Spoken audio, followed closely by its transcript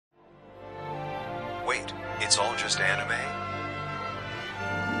it's all just anime?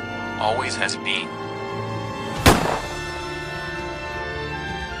 Always has been.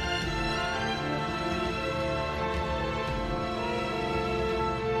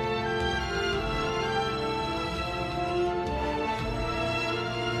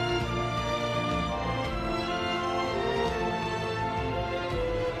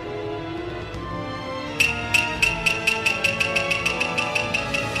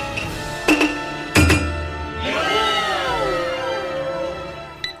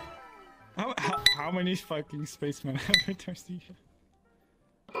 How many fucking spacemen have we thirsty?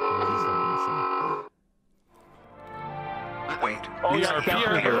 Wait. Oh yeah,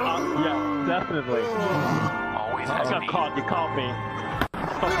 definitely. Yeah, definitely. Always I has got been. caught. You caught me.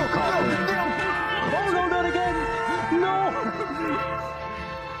 Fucking caught me. Oh no, not again! No!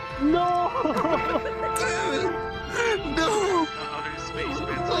 No! No! Other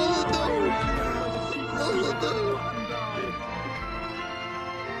spacemen. Oh no!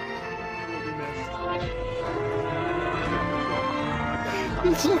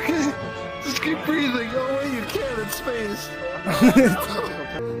 It's okay. Just keep breathing. Oh wait, you can't in space.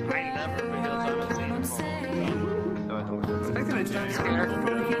 Expecting a jump scare.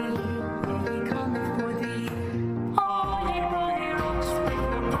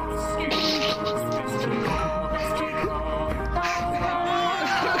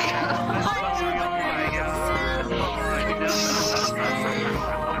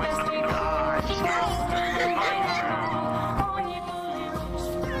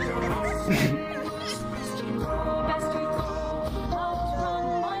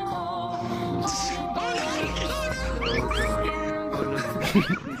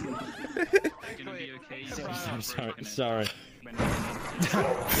 Sorry.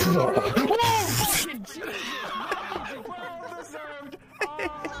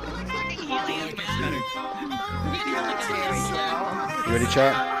 You ready,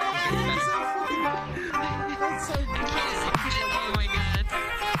 chat?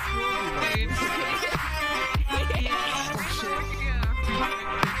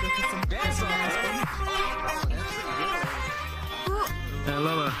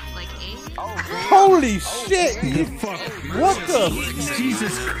 Lola. Holy shit! Fuck. What the?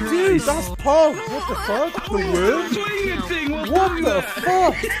 Jesus Christ. Dude, that's Pog. What the fuck? The worm? Swinging thing. What the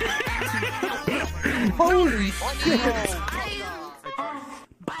fuck? Holy shit!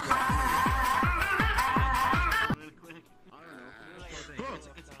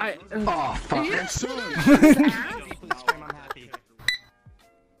 Oh fuck!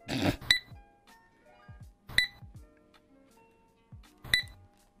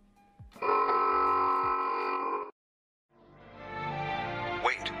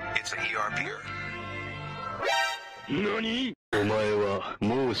 Wait, it's a ERPer. 何？お前は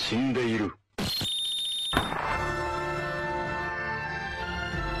もう死んでいる。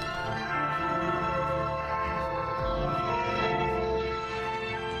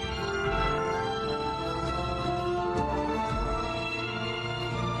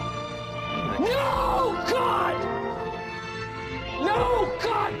No, God! No,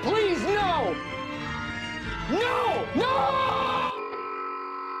 God, please, no! No! No!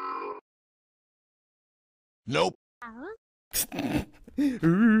 Nope.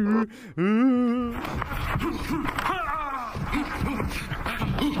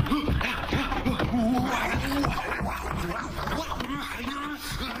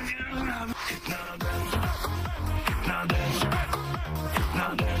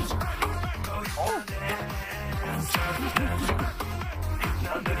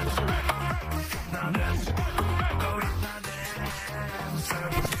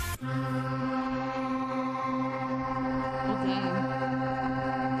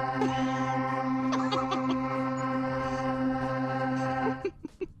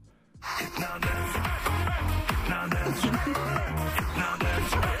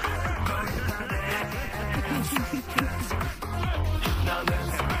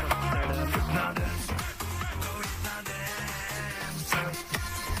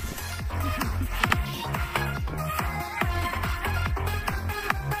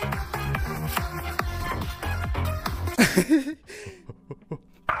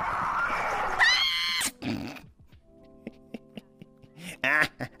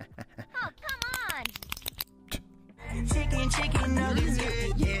 Chicken nuggets, yeah.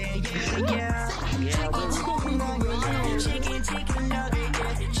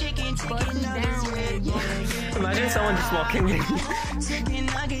 Chicken nuggets, yeah. Imagine someone just walking in. Chicken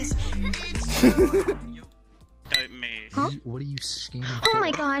nuggets. Huh? What are you scanning? Oh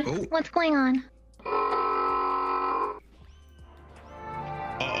my god, what's going on?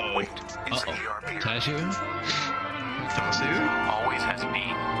 Wait, it's the ERPer. Tattoo? Always has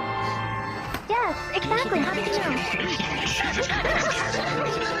been. Yes, exactly. How did you know?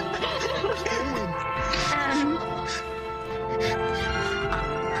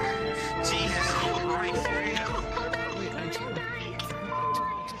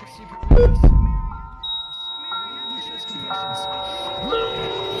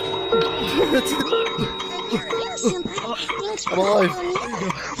 I'm alive.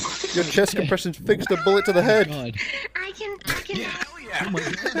 Your chest compression fixed a bullet to the head. God. I can. Oh my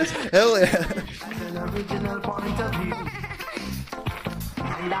God. Hell yeah. An original point of view.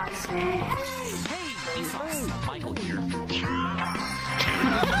 And I say, Michael here.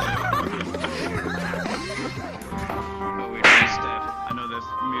 Oh wait, it's Steph. I know there's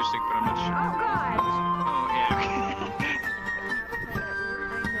music, but I'm not sure. Oh yeah.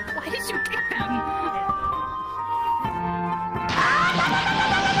 Why did you kick them?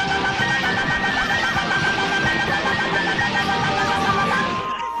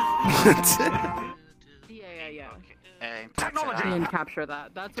 Yeah. Technology. And capture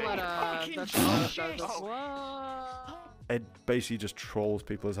that. That's what that's what does. Whoa. It basically just trolls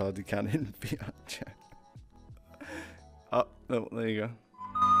people as hard as he can in VRCHAT. Oh, there you go.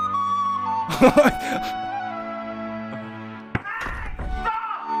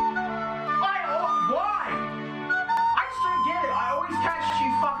 why? I just don't get it. I always catch you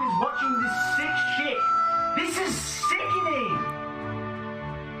fuckers watching this sick shit. This is sickening.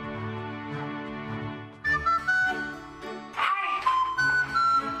 Hey!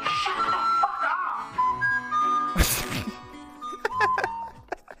 Shut the fuck up!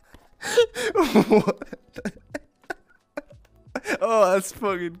 What? Oh, that's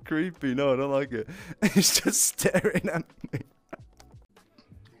fucking creepy. No, I don't like it. He's just staring at me.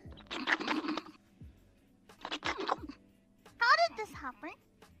 How did this happen?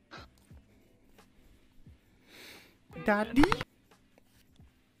 Daddy?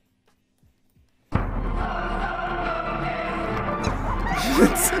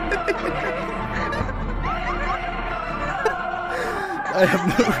 I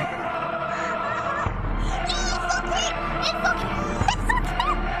have no...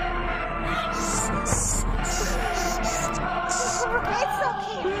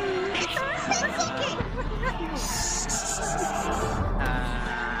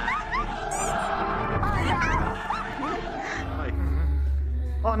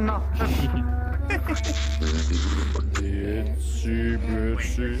 Oh no. Itsy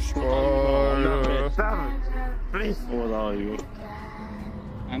bitsy spider. Please. What are you?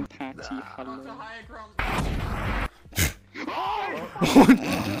 I'm Patty, hello.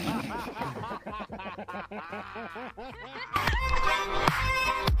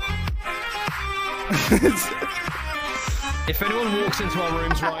 If anyone walks into our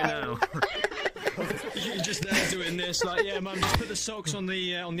rooms right now, you're just there doing this, like, yeah, man, just put the socks on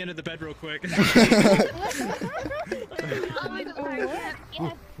the end of the bed real quick. Oh my God.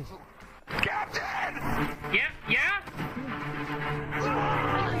 Yes. Captain! Yeah?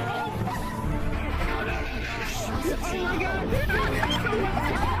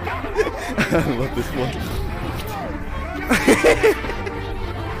 I love this one.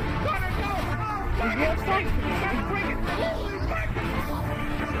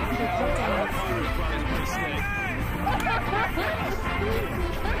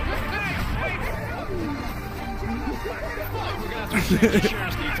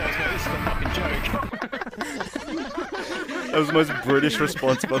 That was the most British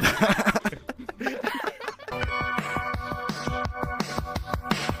response by that.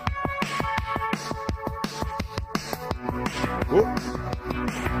 Oh.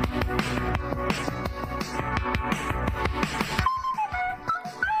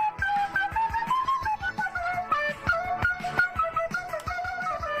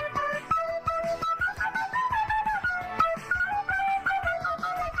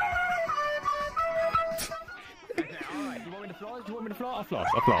 Do you want me to fly? I fly.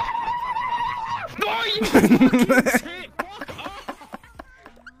 No, you fucking fuck off!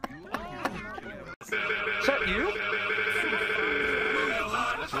 Is that you?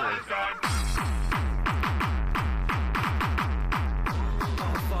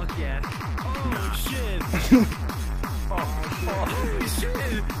 Oh, fuck yeah. Oh, shit. Oh,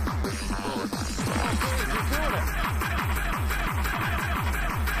 shit.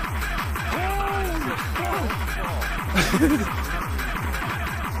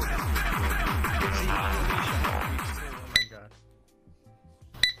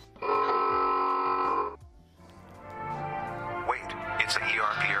 Wait, it's the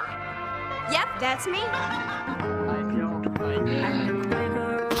ERPer. Yep, that's me. I feel like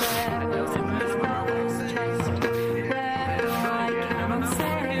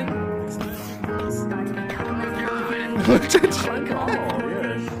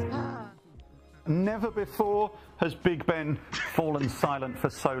Never before has Big Ben fallen silent for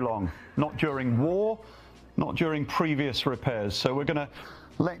so long. Not during war, not during previous repairs. So we're going to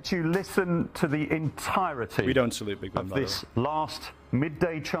let you listen to the entirety We don't salute Big Ben, of by the this last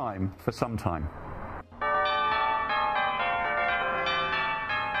midday chime for some time.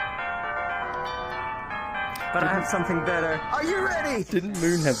 But I have something better. Are you ready? Didn't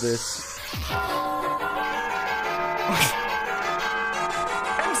Moon have this?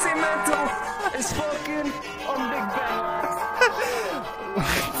 MC Mental is fucking on Big Ben.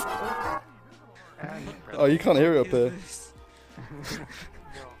 Oh, you can't hear it up there.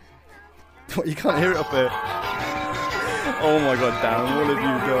 What, you can't hear it up there? Oh my god, Dan, what have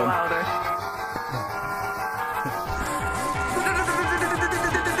you done?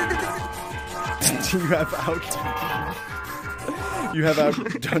 You have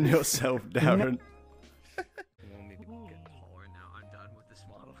outdone yourself, Darren.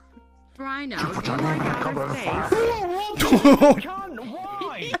 Rhino, do you like outer space?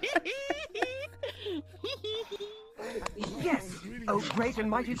 Why? Yes, oh great and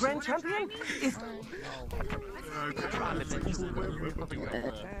mighty grand champion is...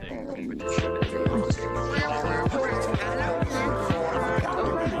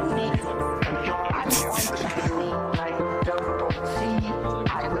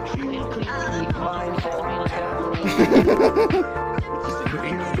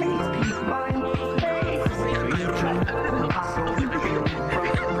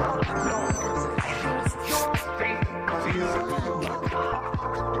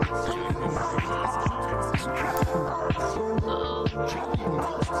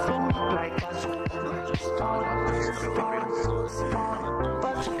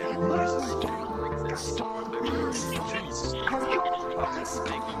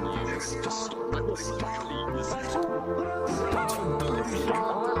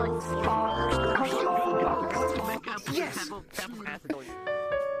 Yes!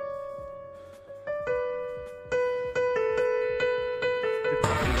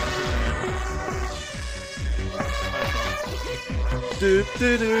 Do,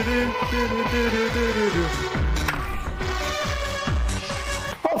 do, do, do, do, do, do, do, do, do.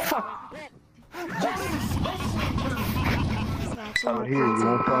 Oh fuck! Out here, you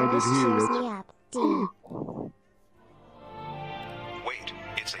won't find it here. Wait,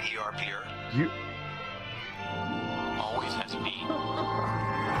 it's a ERPer? You... Always has been.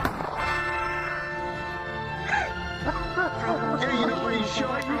 Hey, you know what he's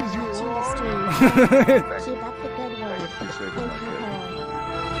showing you is your wrong. Keep up the good work.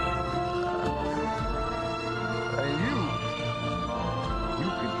 And you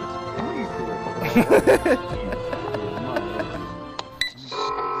can just breathe for it.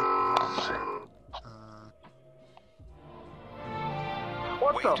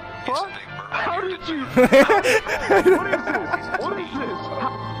 What Wait, the it's fuck? a big bird. How did you... What is this? What is this?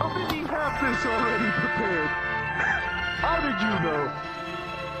 How did he have this already prepared? How did you know?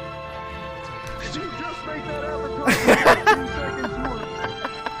 Did you just make that advertisement 2 seconds worth?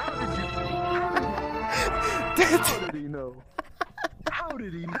 How did he know? How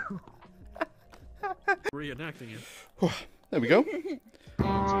did he know? Reenacting it. There we go.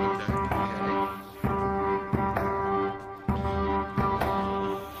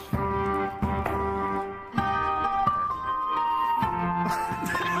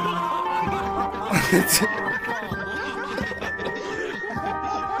 It's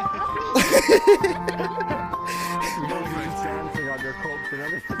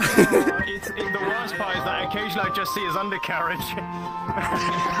the worst part is that occasionally I just see his undercarriage.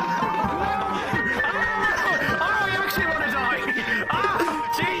 Oh, you actually want to die! Ah,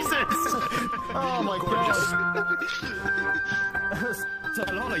 Jesus! Oh my god.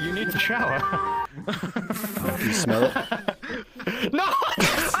 Lola, you need to shower. Can you smell it? No!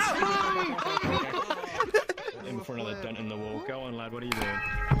 In for another dent in the wall. Go on, lad, what are you doing?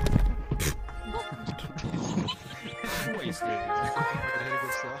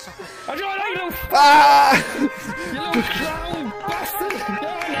 I don't know! Ah! You little crap!